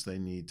questions they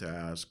need to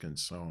ask, and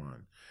so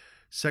on.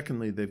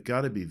 Secondly, they've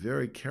got to be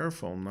very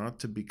careful not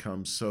to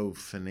become so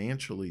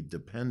financially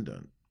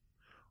dependent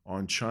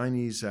on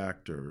Chinese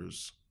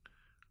actors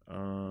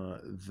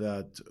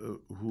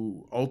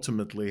who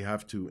ultimately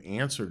have to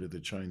answer to the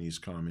Chinese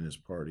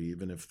Communist Party,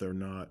 even if they're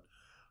not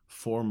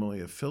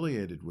formally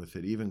affiliated with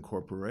it, even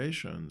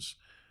corporations,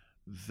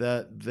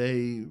 that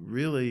they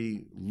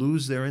really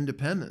lose their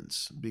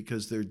independence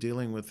because they're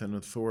dealing with an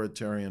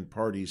authoritarian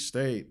party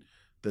state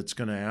that's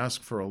going to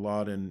ask for a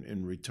lot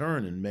in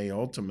return and may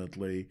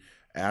ultimately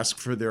ask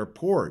for their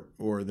port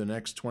or the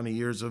next 20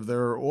 years of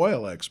their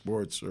oil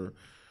exports or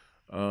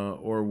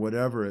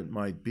whatever it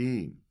might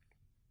be.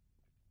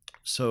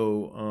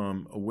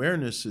 So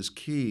awareness is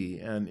key,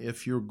 and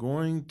if you're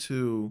going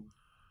to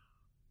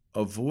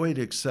avoid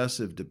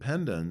excessive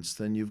dependence,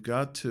 then you've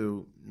got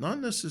to not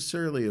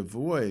necessarily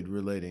avoid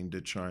relating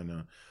to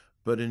China,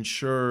 but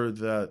ensure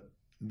that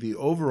the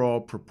overall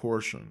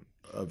proportion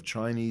of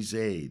Chinese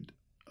aid,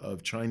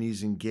 of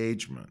Chinese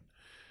engagement,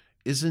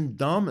 isn't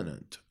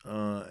dominant.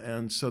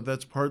 And so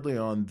that's partly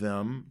on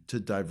them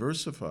to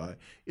diversify.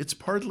 It's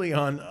partly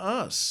on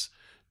us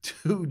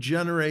to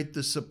generate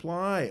the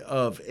supply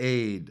of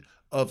aid,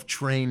 of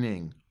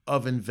training,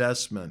 of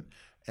investment,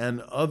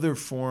 and other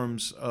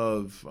forms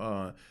of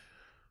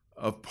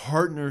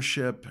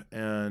partnership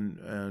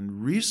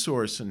and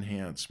resource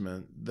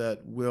enhancement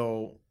that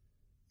will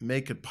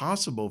make it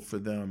possible for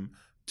them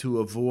to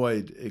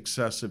avoid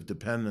excessive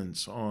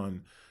dependence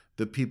on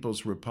the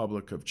People's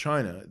Republic of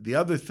China. The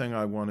other thing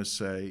I want to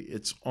say,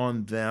 it's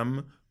on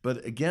them,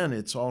 but again,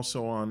 it's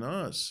also on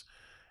us.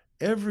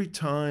 Every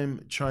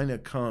time China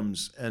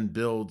comes and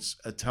builds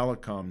a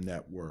telecom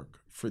network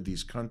for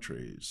these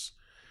countries,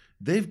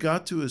 they've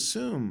got to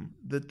assume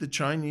that the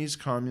Chinese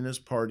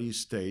Communist Party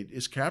state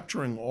is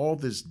capturing all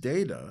this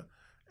data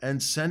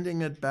and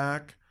sending it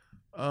back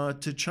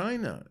to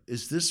China.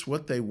 Is this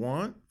what they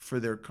want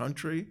for their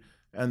country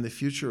and the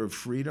future of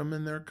freedom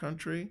in their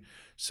country?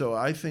 So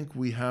I think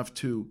we have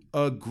to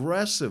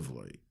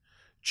aggressively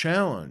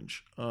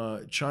challenge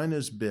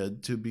China's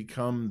bid to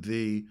become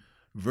the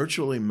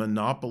virtually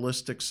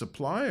monopolistic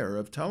supplier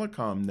of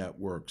telecom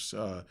networks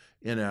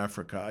in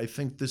Africa. I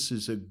think this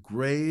is a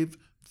grave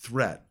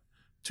threat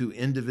to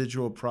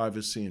individual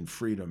privacy and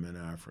freedom in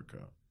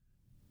Africa.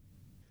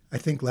 I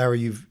think, Larry,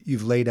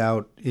 you've laid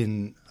out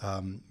in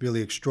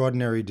really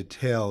extraordinary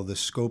detail the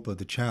scope of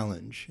the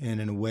challenge, and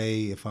in a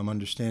way, if I'm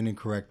understanding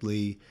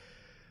correctly,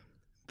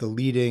 the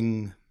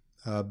leading,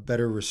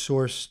 better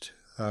resourced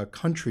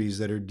countries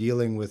that are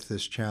dealing with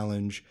this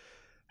challenge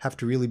have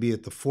to really be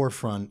at the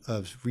forefront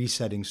of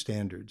resetting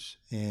standards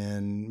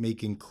and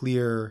making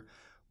clear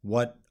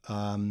what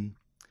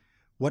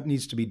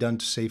needs to be done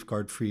to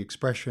safeguard free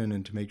expression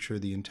and to make sure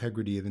the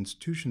integrity of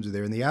institutions are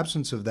there. In the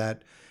absence of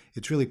that,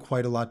 it's really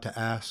quite a lot to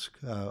ask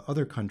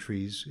other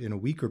countries in a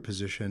weaker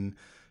position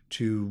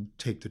to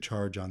take the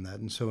charge on that.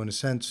 And so in a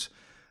sense,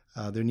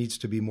 there needs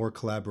to be more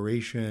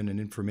collaboration and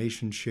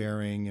information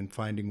sharing and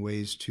finding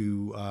ways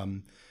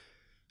to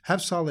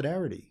have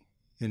solidarity,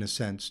 in a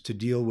sense, to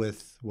deal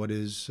with what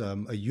is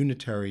a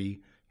unitary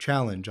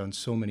challenge on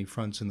so many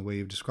fronts in the way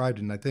you've described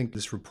it. And I think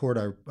this report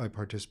I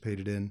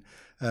participated in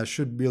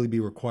should really be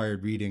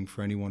required reading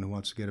for anyone who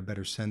wants to get a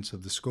better sense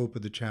of the scope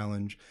of the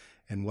challenge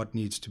and what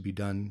needs to be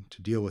done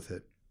to deal with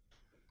it.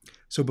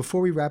 So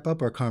before we wrap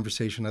up our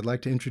conversation, I'd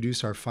like to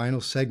introduce our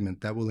final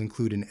segment that will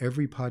include in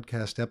every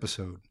podcast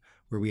episode,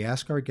 where we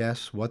ask our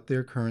guests what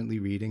they're currently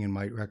reading and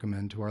might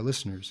recommend to our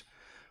listeners.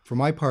 For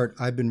my part,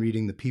 I've been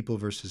reading The People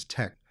vs.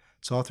 Tech.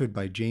 It's authored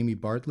by Jamie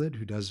Bartlett,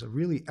 who does a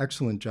really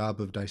excellent job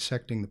of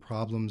dissecting the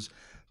problems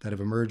that have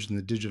emerged in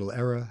the digital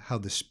era, how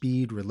the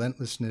speed,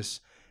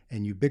 relentlessness,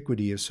 and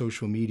ubiquity of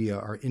social media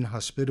are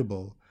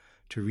inhospitable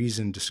to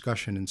reasoned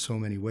discussion in so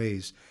many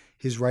ways.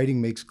 His writing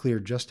makes clear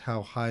just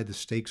how high the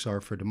stakes are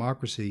for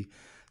democracy.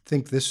 I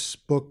think this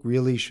book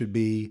really should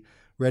be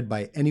read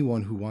by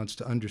anyone who wants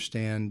to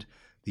understand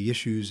the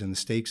issues and the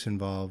stakes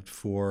involved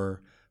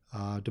for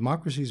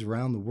democracies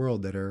around the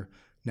world that are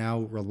now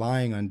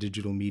relying on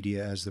digital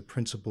media as the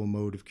principal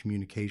mode of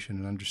communication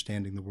and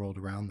understanding the world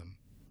around them.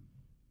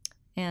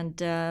 And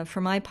for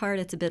my part,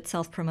 it's a bit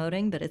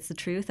self-promoting, but it's the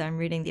truth. I'm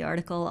reading the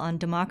article on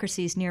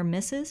Democracy's Near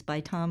Misses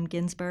by Tom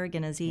Ginsberg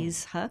and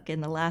Aziz Huq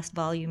in the last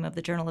volume of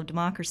the Journal of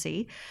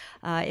Democracy.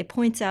 It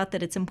points out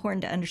that it's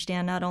important to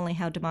understand not only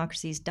how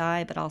democracies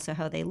die, but also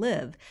how they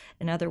live.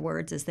 In other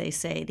words, as they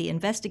say, the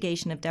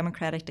investigation of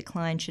democratic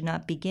decline should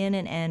not begin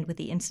and end with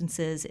the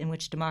instances in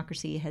which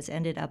democracy has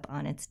ended up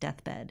on its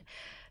deathbed.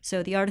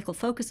 So the article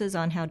focuses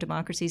on how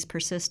democracies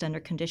persist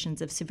under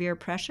conditions of severe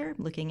pressure,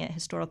 looking at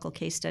historical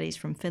case studies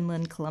from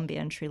Finland,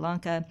 Colombia, and Sri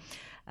Lanka.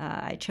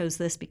 I chose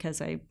this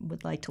because I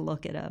would like to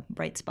look at a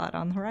bright spot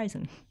on the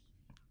horizon.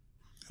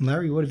 And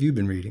Larry, what have you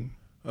been reading?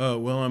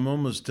 Well, I'm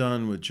almost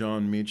done with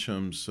John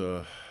Meacham's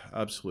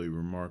absolutely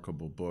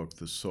remarkable book,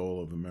 The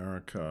Soul of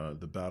America,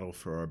 The Battle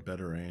for Our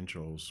Better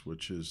Angels,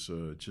 which is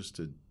just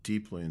a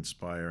deeply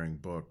inspiring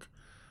book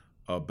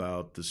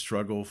about the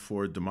struggle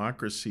for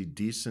democracy,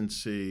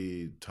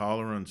 decency,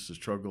 tolerance, the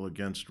struggle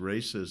against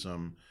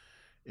racism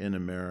in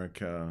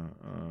America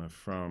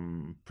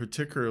from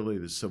particularly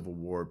the Civil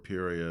War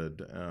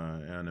period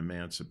and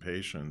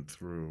emancipation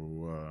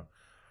through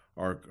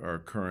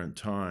our current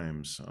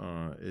times.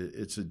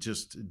 It's a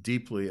just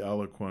deeply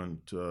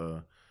eloquent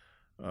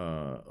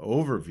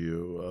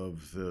overview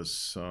of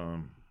this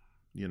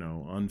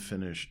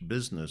unfinished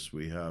business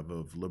we have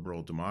of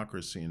liberal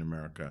democracy in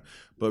America.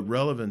 But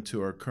relevant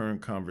to our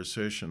current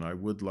conversation, I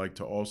would like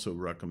to also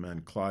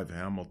recommend Clive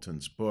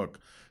Hamilton's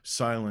book,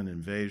 Silent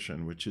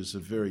Invasion, which is a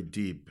very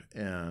deep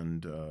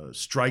and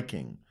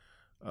striking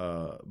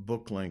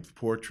book-length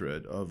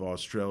portrait of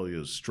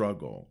Australia's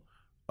struggle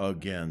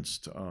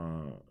against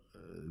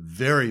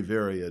very,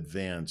 very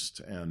advanced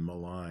and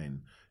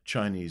malign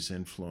Chinese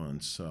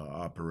influence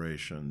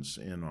operations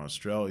in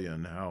Australia,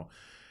 and how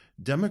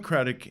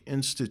democratic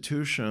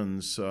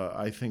institutions,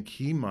 I think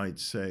he might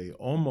say,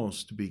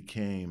 almost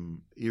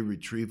became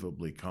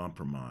irretrievably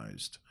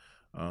compromised.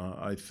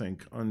 I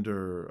think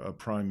under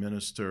Prime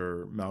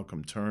Minister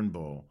Malcolm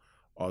Turnbull,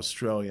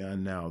 Australia,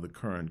 and now the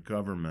current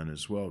government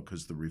as well,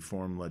 because the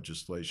reform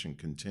legislation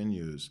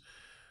continues,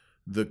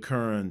 the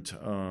current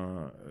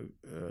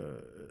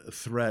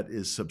threat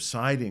is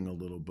subsiding a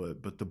little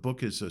bit, but the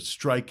book is a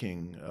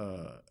striking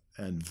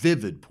and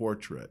vivid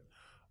portrait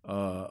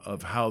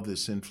of how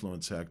this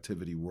influence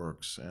activity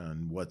works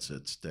and what's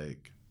at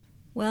stake.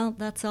 Well,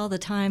 that's all the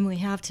time we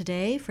have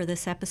today for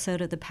this episode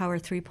of the Power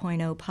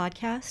 3.0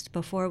 podcast.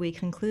 Before we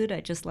conclude,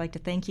 I'd just like to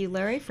thank you,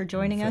 Larry, for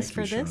joining us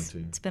for this.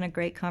 Shanti. It's been a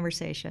great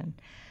conversation.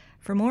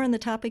 For more on the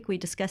topic we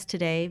discussed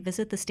today,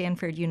 visit the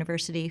Stanford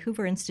University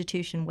Hoover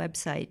Institution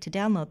website to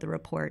download the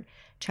report,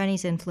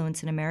 Chinese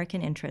Influence in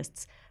American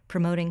Interests,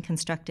 Promoting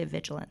Constructive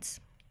Vigilance.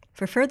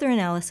 For further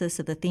analysis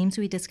of the themes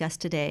we discussed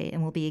today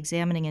and will be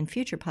examining in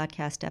future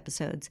podcast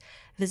episodes,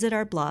 visit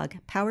our blog,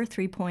 Power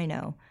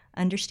 3.0,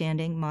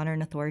 Understanding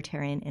Modern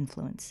Authoritarian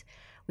Influence.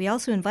 We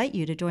also invite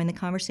you to join the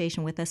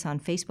conversation with us on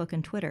Facebook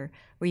and Twitter,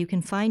 where you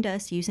can find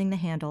us using the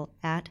handle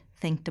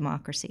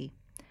 @ThinkDemocracy.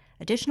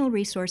 Additional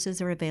resources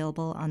are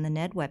available on the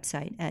NED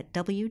website at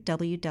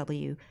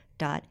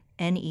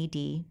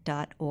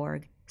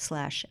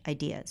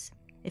www.ned.org/ideas.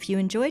 If you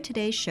enjoyed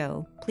today's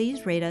show,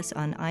 please rate us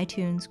on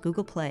iTunes,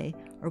 Google Play,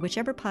 or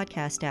whichever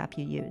podcast app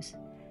you use.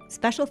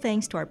 Special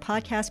thanks to our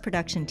podcast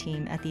production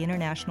team at the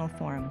International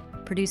Forum,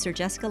 producer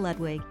Jessica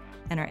Ludwig,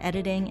 and our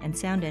editing and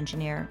sound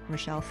engineer,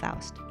 Rochelle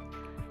Faust.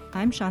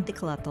 I'm Shanti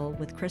Kalathal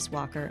with Chris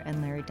Walker and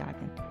Larry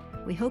Diamond.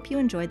 We hope you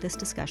enjoyed this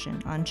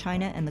discussion on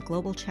China and the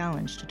global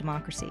challenge to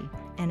democracy,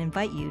 and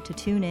invite you to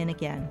tune in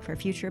again for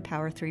future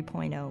Power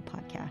 3.0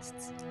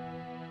 podcasts.